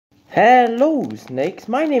Hello snakes,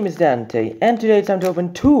 my name is Dante and today it's time to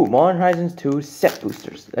open two Modern Horizons 2 set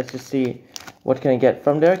boosters. Let's just see what can I get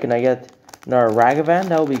from there. Can I get another Ragavan?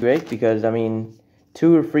 That would be great because I mean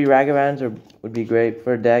 2 or 3 Ragavans would be great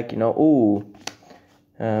for a deck, you know. Ooh.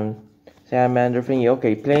 Salamander thingy.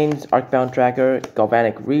 Okay, Plains, Arcbound Tracker,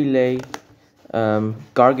 Galvanic Relay,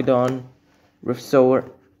 Gargadon, Riftsower,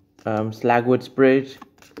 Slagwood's Bridge,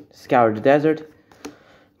 Scour the Desert,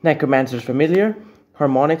 Necromancer's Familiar,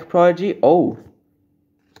 Harmonic Prodigy,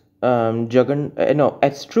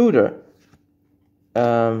 Extruder,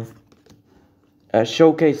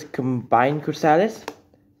 Showcase Combined Chrysalis,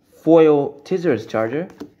 Foil Tizzer's Charger,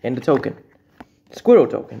 and the token. Squirrel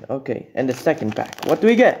token, okay, and the second pack. What do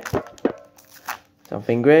we get?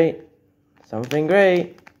 Something great. Something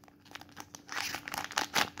great.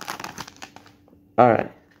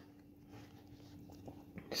 Alright.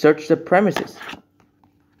 Search the premises.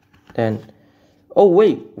 Then, oh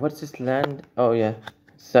wait, what's this land? Oh yeah,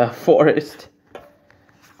 it's a forest.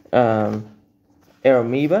 Aeromoeba,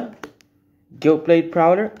 Guildblade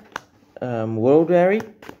Prowler, World Rary,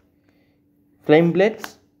 Flame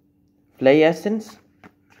Blitz, Flay Essence,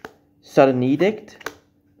 Sudden Edict,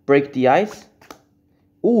 Break the Ice.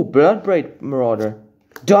 Ooh, Bloodbraid Marauder,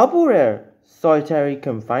 double rare, Solitary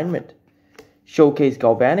Confinement, Showcase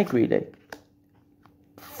Galvanic Relay,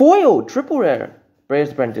 Foil triple rare,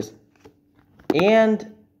 Brayer's Apprentice,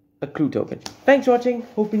 and a clue token. Thanks for watching,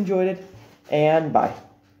 hope you enjoyed it, and bye.